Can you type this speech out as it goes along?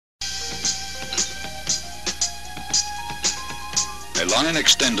A line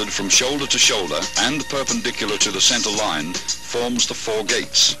extended from shoulder to shoulder and perpendicular to the center line forms the four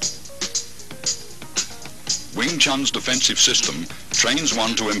gates. Wing Chun's defensive system trains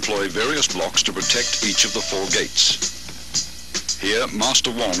one to employ various blocks to protect each of the four gates. Here,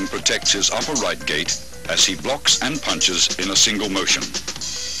 Master Wong protects his upper right gate as he blocks and punches in a single motion.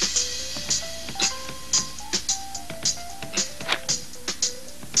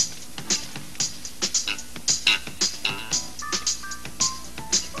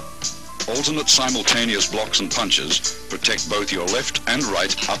 Alternate simultaneous blocks and punches protect both your left and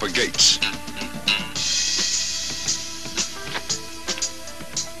right upper gates.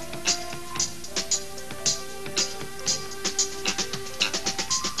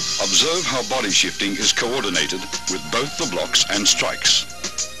 Observe how body shifting is coordinated with both the blocks and strikes.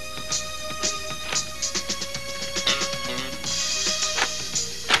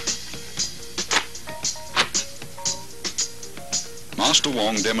 Master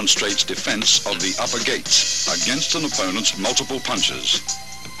Wong demonstrates defense of the upper gates against an opponent's multiple punches.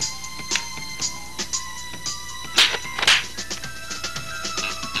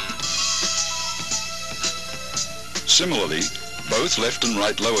 Similarly, both left and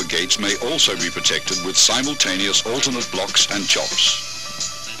right lower gates may also be protected with simultaneous alternate blocks and chops.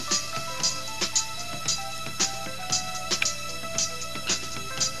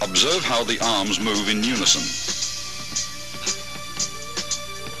 Observe how the arms move in unison.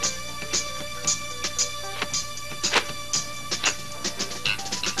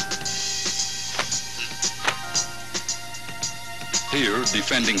 Here,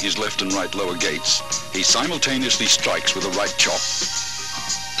 defending his left and right lower gates, he simultaneously strikes with a right chop,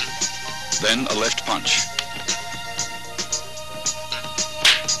 then a left punch.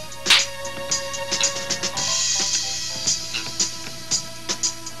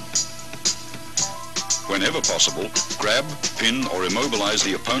 Whenever possible, grab, pin or immobilize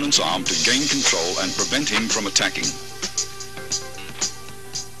the opponent's arm to gain control and prevent him from attacking.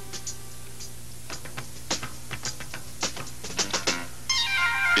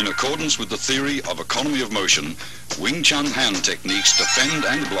 In accordance with the theory of economy of motion, Wing Chun hand techniques defend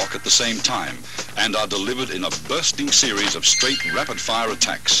and block at the same time and are delivered in a bursting series of straight rapid-fire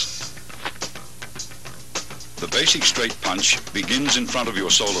attacks. The basic straight punch begins in front of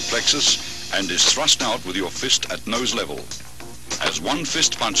your solar plexus and is thrust out with your fist at nose level. As one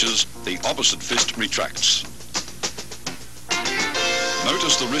fist punches, the opposite fist retracts.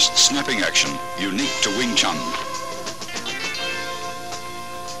 Notice the wrist snapping action, unique to Wing Chun.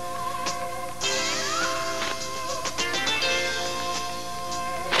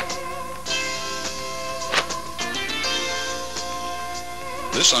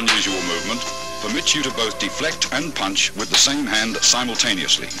 This unusual movement permits you to both deflect and punch with the same hand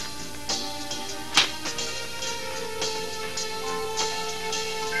simultaneously.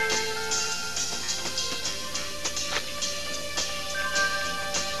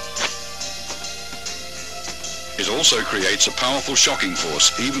 It also creates a powerful shocking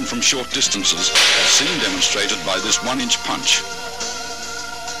force, even from short distances, as seen demonstrated by this 1-inch punch.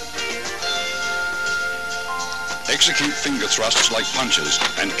 Execute finger thrusts like punches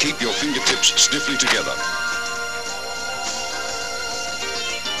and keep your fingertips stiffly together.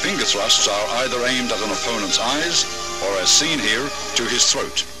 Finger thrusts are either aimed at an opponent's eyes or, as seen here, to his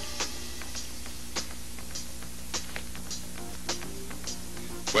throat.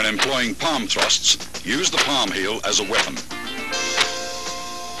 When employing palm thrusts, use the palm heel as a weapon.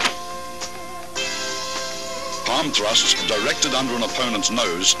 Palm thrusts directed under an opponent's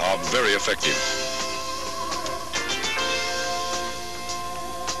nose are very effective.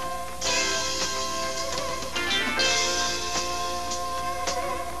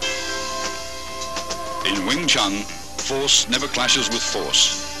 In Wing Chun, force never clashes with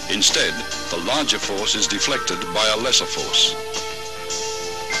force. Instead, the larger force is deflected by a lesser force.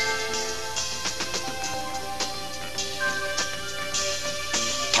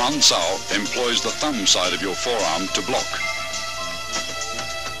 Tan Sao employs the thumb side of your forearm to block.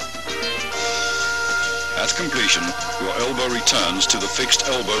 At completion, your elbow returns to the fixed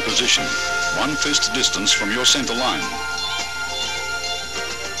elbow position, 1 fist distance from your center line.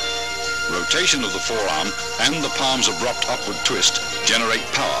 Rotation of the forearm and the palm's abrupt upward twist generate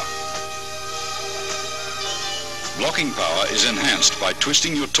power. Blocking power is enhanced by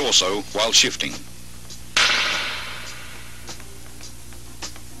twisting your torso while shifting.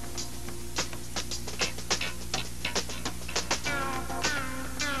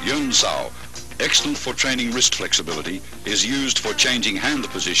 Yun Sao, excellent for training wrist flexibility, is used for changing hand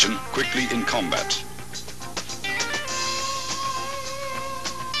position quickly in combat.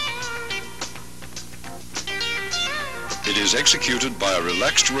 It is executed by a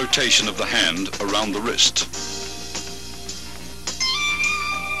relaxed rotation of the hand around the wrist.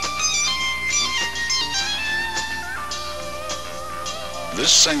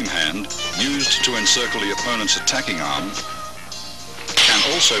 This same hand, used to encircle the opponent's attacking arm,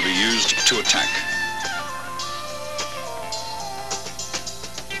 can also be used to attack.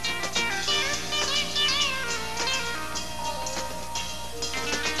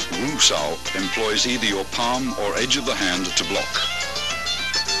 Wu Sao employs either your palm or edge of the hand to block.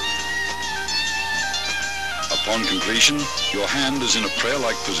 Upon completion, your hand is in a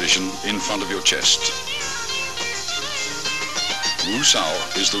prayer-like position in front of your chest. Wu Sao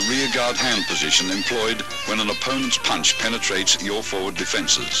is the rear guard hand position employed when an opponent's punch penetrates your forward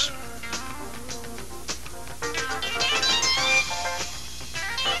defenses.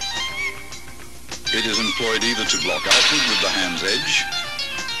 It is employed either to block outward with the hand's edge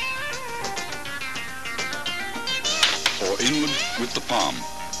or inward with the palm.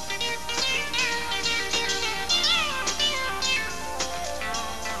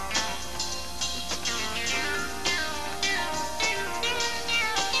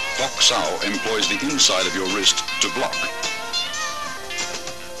 Bok Sao employs the inside of your wrist to block.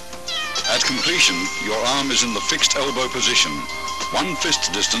 At completion, your arm is in the fixed elbow position, 1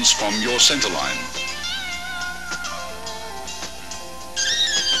 fist distance from your center line.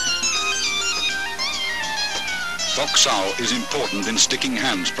 Bok Sao is important in sticking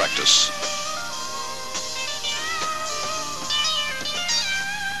hands practice.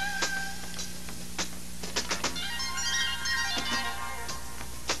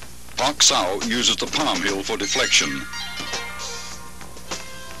 Bok Sao uses the palm heel for deflection.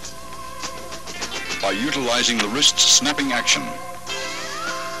 By utilizing the wrist's snapping action.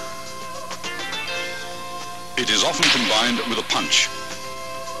 It is often combined with a punch.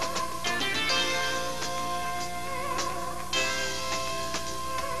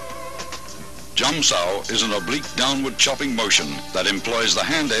 Jum Sao is an oblique downward chopping motion that employs the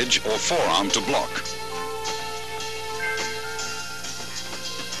hand edge or forearm to block.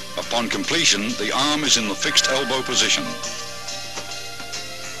 Upon completion, the arm is in the fixed elbow position.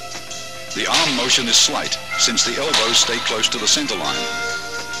 The arm motion is slight, since the elbows stay close to the center line.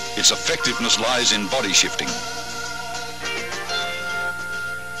 Its effectiveness lies in body shifting.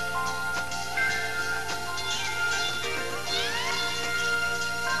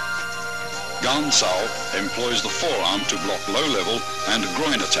 Gan Sao employs the forearm to block low-level and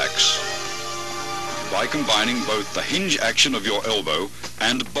groin attacks by combining both the hinge action of your elbow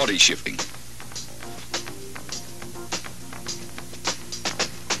and body shifting.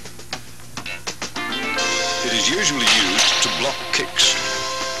 It is usually used to block kicks.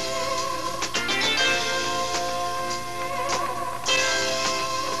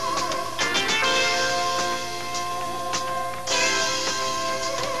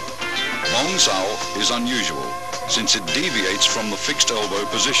 Wong Sao is unusual, since it deviates from the fixed elbow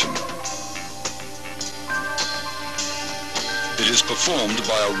position. It is performed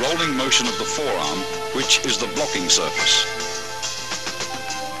by a rolling motion of the forearm, which is the blocking surface.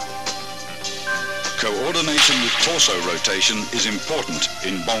 Coordination with torso rotation is important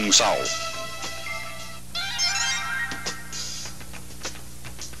in Bong Sao.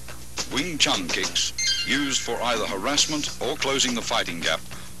 Wing Chun kicks, used for either harassment or closing the fighting gap,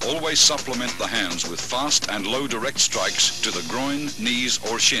 always supplement the hands with fast and low direct strikes to the groin, knees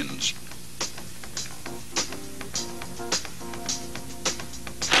or shins.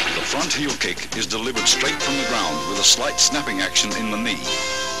 The front heel kick is delivered straight from the ground with a slight snapping action in the knee.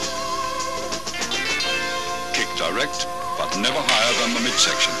 Kick direct, but never higher than the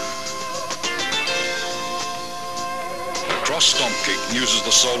midsection. The cross stomp kick uses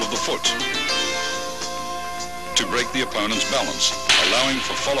the sole of the foot to break the opponent's balance, allowing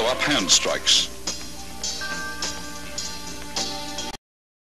for follow-up hand strikes.